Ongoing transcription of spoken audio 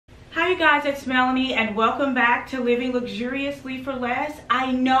you guys, it's Melanie and welcome back to Living Luxuriously for Less.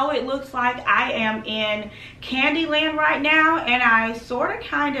 I know it looks like I am in Candyland right now, and I sort of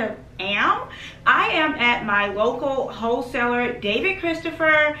kind of am. I am at my local wholesaler, David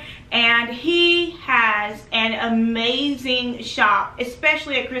Christopher, and he has an amazing shop,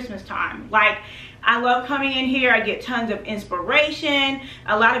 especially at Christmas time. Like, I love coming in here. I get tons of inspiration.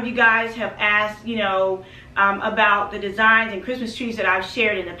 A lot of you guys have asked, about the designs and Christmas trees that I've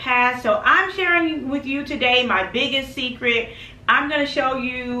shared in the past. So I'm sharing with you today my biggest secret. I'm going to show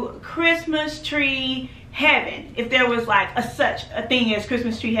you Christmas tree heaven, if there was like such a thing as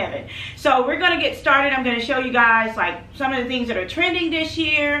Christmas tree heaven. So we're going to get started. I'm going to show you guys like some of the things that are trending this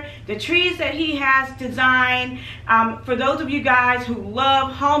year, the trees that he has designed. For those of you guys who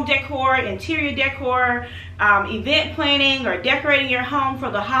love home decor, interior decor, event planning, or decorating your home for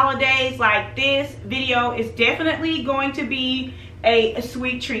the holidays, like this video is definitely going to be a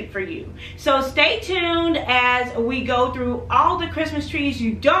sweet treat for you. So stay tuned as we go through all the Christmas trees.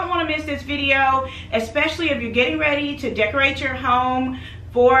 You don't want to miss this video, especially if you're getting ready to decorate your home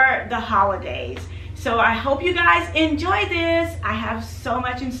for the holidays. So I hope you guys enjoy this. I have so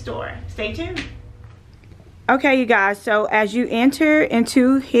much in store. Stay tuned. Okay, you guys, so as you enter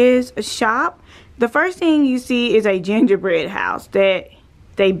into his shop, the first thing you see is a gingerbread house that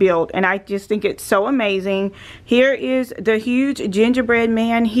they built, and I just think it's so amazing. Here is the huge gingerbread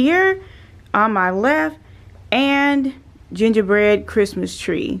man here on my left, and gingerbread Christmas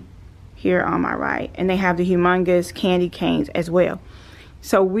tree here on my right, and they have the humongous candy canes as well.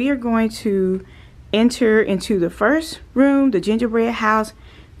 So we are going to enter into the first room, the gingerbread house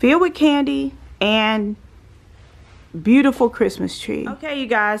filled with candy and beautiful Christmas tree. Okay, you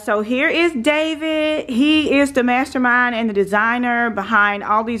guys, so here is David. He is the mastermind and the designer behind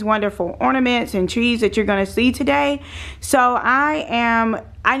all these wonderful ornaments and trees that you're going to see today. So I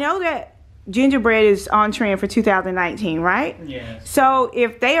know that gingerbread is on trend for 2019, right? Yes. So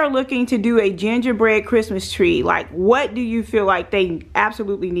if they are looking to do a gingerbread Christmas tree, like, what do you feel like they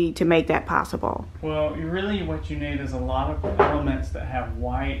absolutely need to make that possible? Well, what you need is a lot of elements that have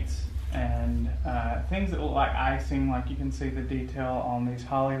whites and things that look like icing. Like, you can see the detail on these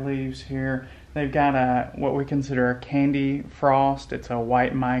holly leaves here. They've got what we consider a candy frost. It's a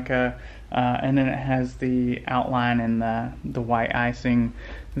white mica, and then it has the outline and the white icing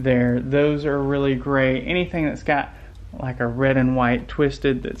there. Those are really great. Anything that's got like a red and white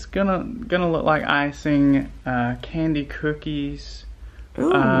twisted, that's gonna look like icing. Candy cookies.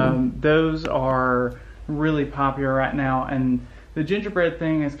 Those are really popular right now, and the gingerbread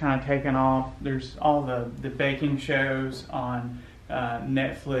thing is kind of taken off. There's all the baking shows on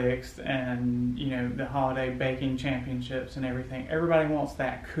Netflix, and the holiday baking championships and everything. Everybody wants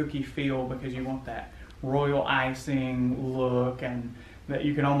that cookie feel because you want that royal icing look, and that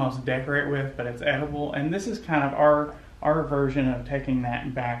you can almost decorate with, but it's edible. And this is kind of our version of taking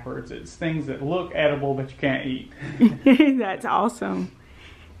that backwards. It's things that look edible but you can't eat. That's awesome.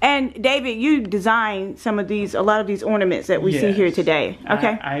 And David, you designed a lot of these ornaments that we see here today.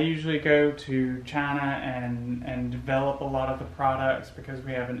 Okay. I usually go to China and develop a lot of the products because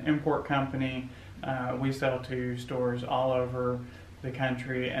we have an import company. We sell to stores all over the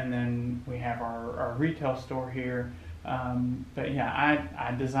country, and then we have our retail store here. But yeah,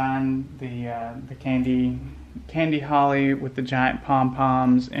 I designed the candy holly with the giant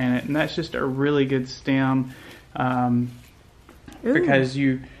pom-poms in it, and that's just a really good stem. Because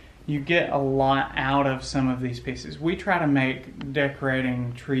you get a lot out of some of these pieces. We try to make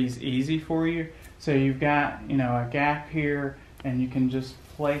decorating trees easy for you. So you've got a gap here, and you can just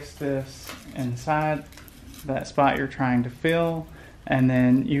place this inside that spot you're trying to fill, and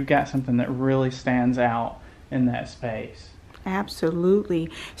then you've got something that really stands out in that space.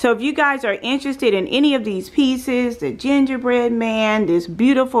 Absolutely. So if you guys are interested in any of these pieces, the gingerbread man, this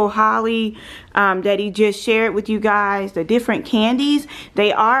beautiful holly that he just shared with you guys, the different candies,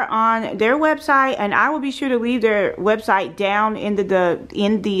 they are on their website, and I will be sure to leave their website down in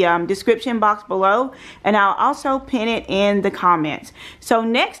the description box below, and I'll also pin it in the comments. So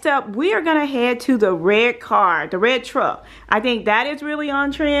next up, we are going to head to the red car, the red truck. I think that is really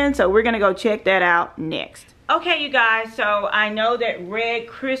on trend, so we're going to go check that out next. Okay, you guys, so I know that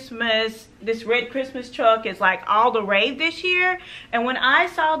this red Christmas truck is like all the rave this year. And when I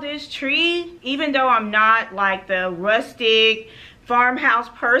saw this tree, even though I'm not like the rustic farmhouse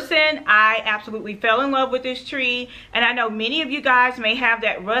person, I absolutely fell in love with this tree. And I know many of you guys may have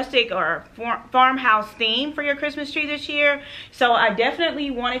that rustic or farmhouse theme for your Christmas tree this year. So I definitely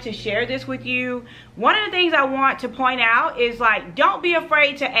wanted to share this with you. One of the things I want to point out is, like, don't be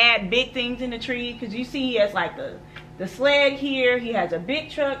afraid to add big things in the tree, because you see he has like the the sled here, he has a big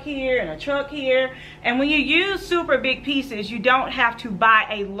truck here and a truck here. And when you use super big pieces, you don't have to buy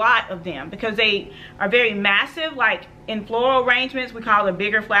a lot of them because they are very massive. Like in floral arrangements, we call the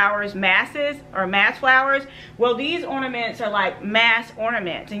bigger flowers masses or mass flowers. Well, these ornaments are like mass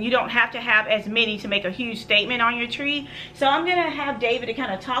ornaments, and you don't have to have as many to make a huge statement on your tree. So I'm gonna have David to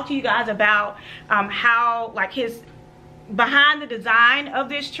kind of talk to you guys about how, like, his behind the design of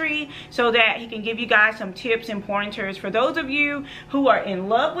this tree, so that he can give you guys some tips and pointers for those of you who are in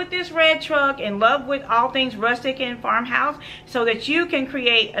love with this red truck, in love with all things rustic and farmhouse, so that you can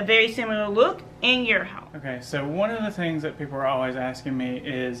create a very similar look in your home. Okay, so one of the things that people are always asking me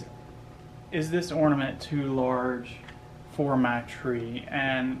is this ornament too large for my tree?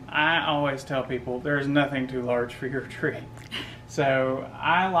 And I always tell people there's nothing too large for your tree. So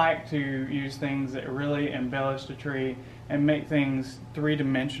I like to use things that really embellish the tree and make things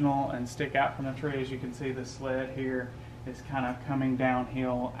three-dimensional and stick out from the tree. As you can see, the sled here is kind of coming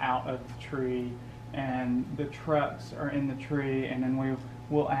downhill out of the tree, and the trucks are in the tree, and then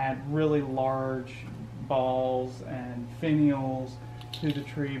we'll add really large balls and finials to the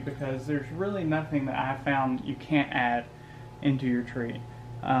tree, because there's really nothing that I found you can't add into your tree.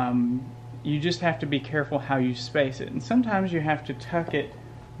 You just have to be careful how you space it, and sometimes you have to tuck it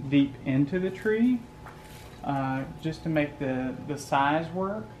deep into the tree just to make the size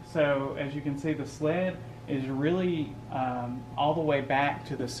work. So as you can see, the sled is really all the way back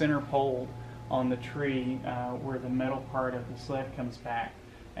to the center pole on the tree, where the metal part of the sled comes back,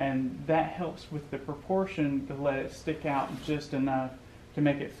 and that helps with the proportion to let it stick out just enough to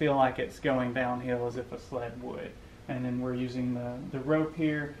make it feel like it's going downhill as if a sled would. And then we're using the rope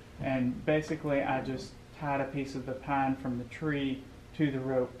here, and basically I just tied a piece of the pine from the tree to the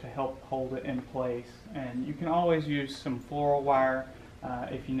rope to help hold it in place. And you can always use some floral wire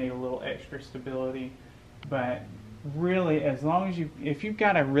if you need a little extra stability. But really, as long as if you've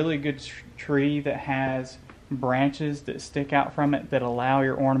got a really good tree that has branches that stick out from it that allow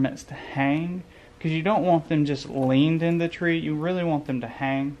your ornaments to hang, because you don't want them just leaned in the tree, you really want them to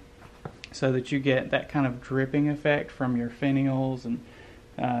hang, so that you get that kind of dripping effect from your finials and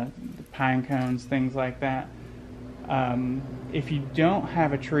the pine cones, things like that. If you don't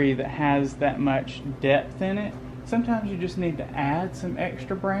have a tree that has that much depth in it, sometimes you just need to add some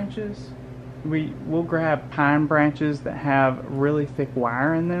extra branches. We'll grab pine branches that have really thick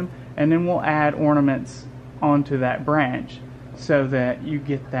wire in them, and then we'll add ornaments onto that branch so that you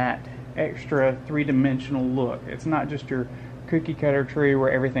get that extra three-dimensional look. It's not just your cookie cutter tree where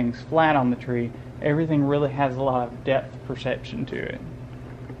everything's flat on the tree. Everything really has a lot of depth perception to it.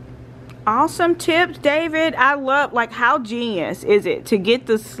 Awesome tips, David. I love, like, how genius is it to get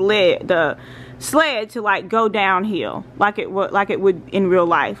the sled to like go downhill like it would in real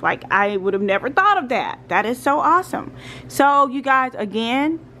life. Like, I would have never thought of that. That is so awesome. So you guys,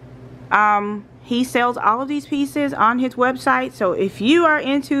 again, he sells all of these pieces on his website. So if you are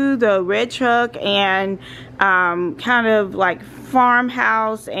into the red truck and kind of like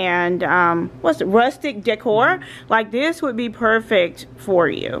farmhouse and rustic decor, like, this would be perfect for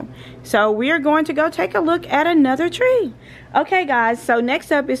you. So we are going to go take a look at another tree. Okay guys, so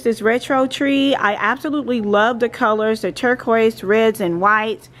next up is this retro tree. I absolutely love the colors, the turquoise, reds, and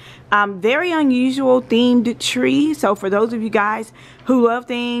whites. Very unusual themed tree. So for those of you guys who love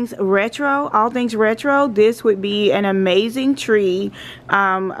things retro, all things retro, this would be an amazing tree,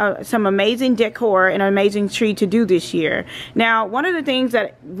 some amazing decor, and an amazing tree to do this year. Now, one of the things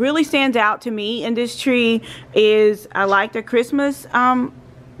that really stands out to me in this tree is I like the Christmas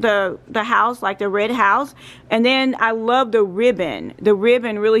the house, like the red house, and then I love the ribbon. The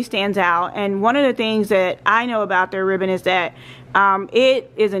ribbon really stands out, and one of the things that I know about their ribbon is that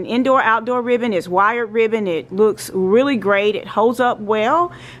it is an indoor-outdoor ribbon. It's wired ribbon. It looks really great. It holds up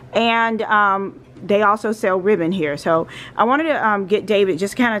well, and they also sell ribbon here. So I wanted to get David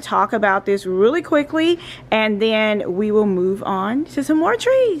just kind of talk about this really quickly, and then we will move on to some more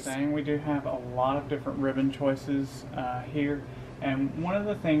trees. We do have a lot of different ribbon choices here. And one of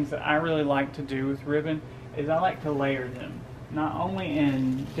the things that I really like to do with ribbon is I like to layer them, not only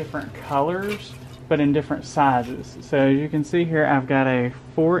in different colors, but in different sizes. So as you can see here, I've got a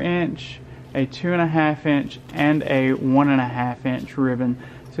 4-inch, a 2.5 inch, and a 1.5 inch ribbon.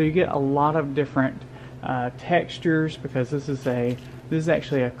 So you get a lot of different textures, because this is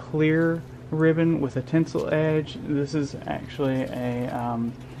actually a clear ribbon with a tinsel edge. This is actually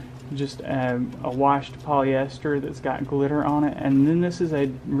a just a washed polyester that's got glitter on it, and then this is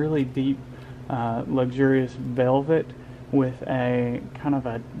a really deep luxurious velvet with a kind of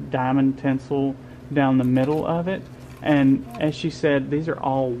a diamond tinsel down the middle of it. And as she said, these are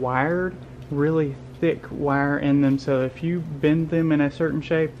all wired, really thick wire in them, so if you bend them in a certain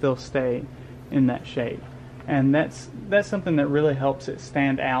shape, they'll stay in that shape. And that's something that really helps it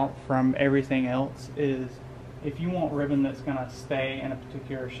stand out from everything else. Is if you want ribbon that's going to stay in a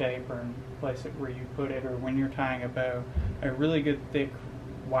particular shape or place it where you put it, or when you're tying a bow, a really good thick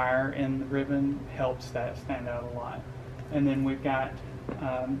wire in the ribbon helps that stand out a lot. And then we've got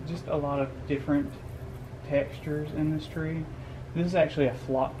just a lot of different textures in this tree. This is actually a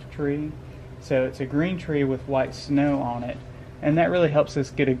flocked tree, so it's a green tree with white snow on it, and that really helps us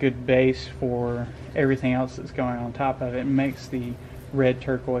get a good base for everything else that's going on top of it. It makes the red,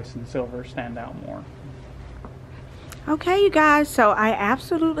 turquoise, and silver stand out more. Okay, you guys, so I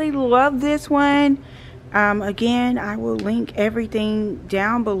absolutely love this one. Again, I will link everything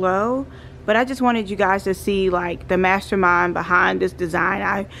down below, but I just wanted you guys to see like the mastermind behind this design.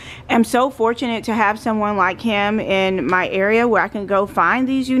 I am so fortunate to have someone like him in my area where I can go find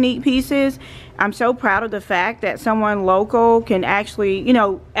these unique pieces. I'm so proud of the fact that someone local can actually, you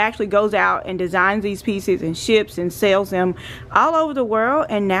know, actually goes out and designs these pieces and ships and sells them all over the world,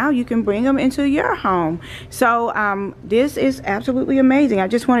 and now you can bring them into your home. So this is absolutely amazing. I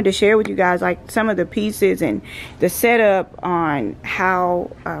just wanted to share with you guys like some of the pieces and the setup on how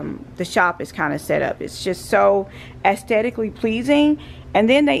the shop is kind of set up. It's just so aesthetically pleasing. And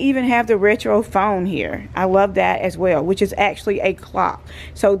then they even have the retro phone here. I love that as well, which is actually a clock.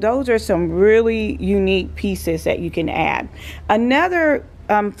 So those are some really unique pieces that you can add. Another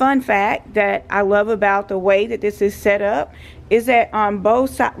fun fact that I love about the way that this is set up is that on both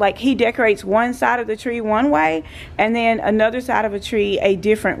sides, like he decorates one side of the tree one way and then another side of a tree a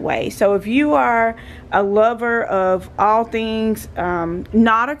different way. So if you are a lover of all things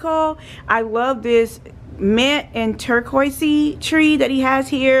nautical, I love this mint and turquoisey tree that he has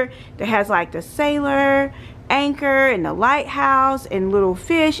here that has like the sailor, anchor, and the lighthouse and little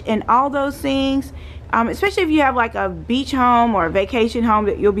fish and all those things. Especially if you have like a beach home or a vacation home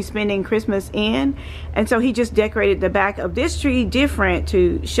that you'll be spending Christmas in. And so he just decorated the back of this tree different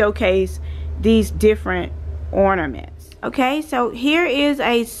to showcase these different ornaments. Okay, so here is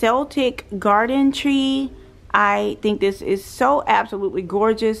a Celtic garden tree. I think this is so absolutely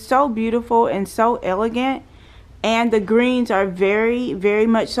gorgeous, so beautiful, and so elegant. And the greens are very, very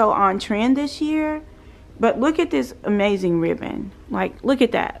much so on trend this year. But look at this amazing ribbon. Like, look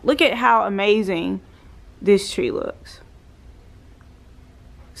at that. Look at how amazing this tree looks.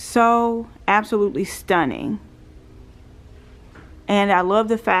 So absolutely stunning. And I love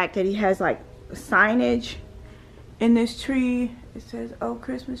the fact that he has like signage in this tree. It says, "Oh,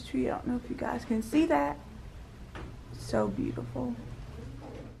 Christmas tree." I don't know if you guys can see that. So beautiful.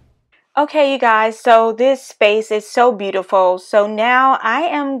 Okay, you guys, so this space is so beautiful. So now I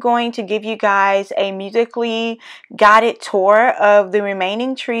am going to give you guys a musically guided tour of the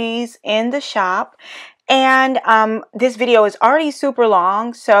remaining trees in the shop. And this video is already super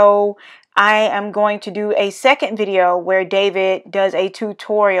long, so I am going to do a second video where David does a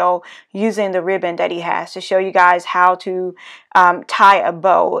tutorial using the ribbon that he has to show you guys how to tie a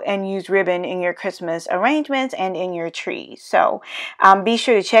bow and use ribbon in your Christmas arrangements and in your trees. So be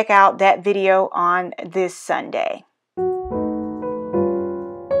sure to check out that video on this Sunday.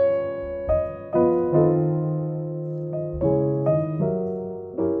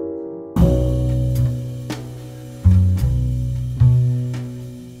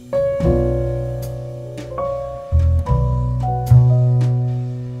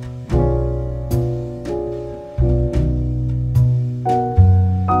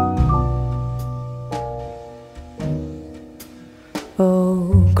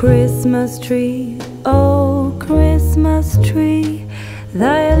 Christmas tree, oh Christmas tree,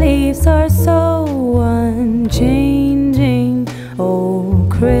 thy leaves are so unchanging. Oh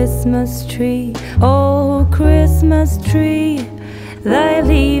Christmas tree, thy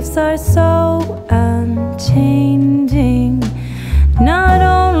leaves are so unchanging. Not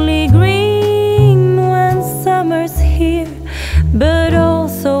only green when summer's here, but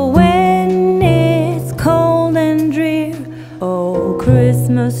also when it's cold and drear. Oh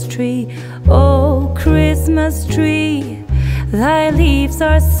Christmas tree, thy leaves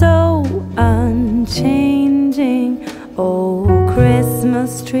are so unchanging. Oh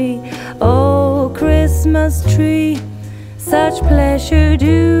Christmas tree, such pleasure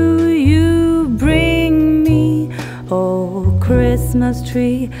do you bring me. Oh Christmas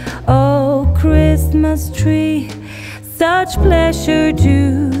tree, such pleasure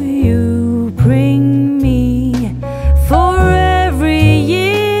do you bring me. For every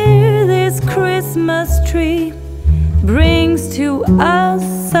year this Christmas tree brings to us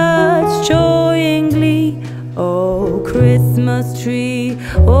such joy and glee. Oh Christmas tree,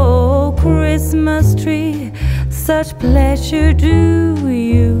 such pleasure do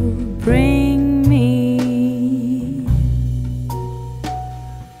you bring me.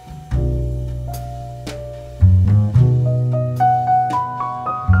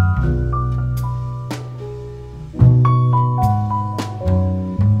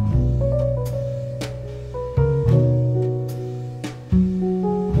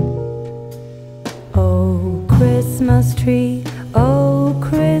 Oh, Christmas tree, oh,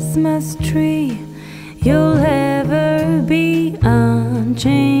 Christmas tree, you'll ever be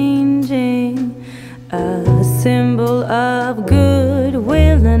unchanging, a symbol of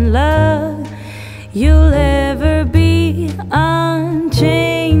goodwill and love. You'll ever be unchanging,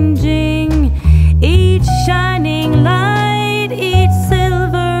 each shining light, each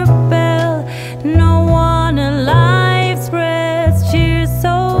silver bell. No one alive spreads cheer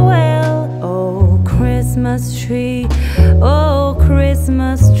so well. Oh, Christmas tree, oh,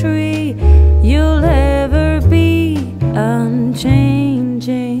 Christmas tree, you'll ever be unchanging.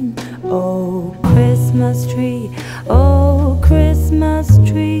 Oh, Christmas tree, oh, Christmas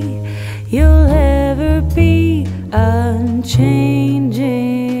tree, you'll ever be unchanging.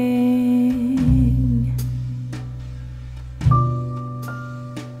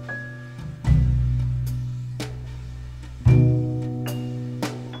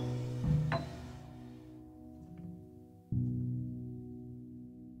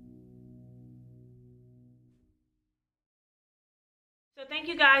 So thank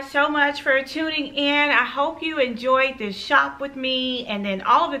you guys so much for tuning in. I hope you enjoyed this shop with me and then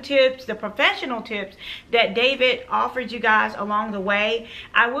all of the tips, the professional tips that David offered you guys along the way.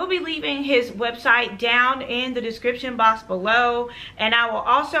 I will be leaving his website down in the description box below, and I will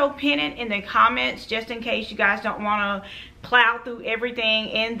also pin it in the comments just in case you guys don't want to plow through everything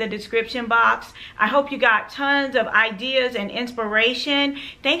in the description box. I hope you got tons of ideas and inspiration.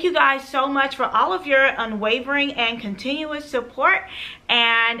 Thank you guys so much for all of your unwavering and continuous support,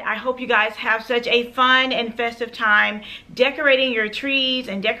 and I hope you guys have such a fun and festive time decorating your trees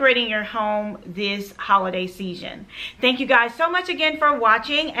and decorating your home this holiday season. Thank you guys so much again for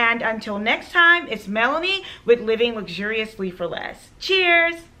watching, and until next time, it's Melanie with Living Luxuriously for Less.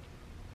 Cheers!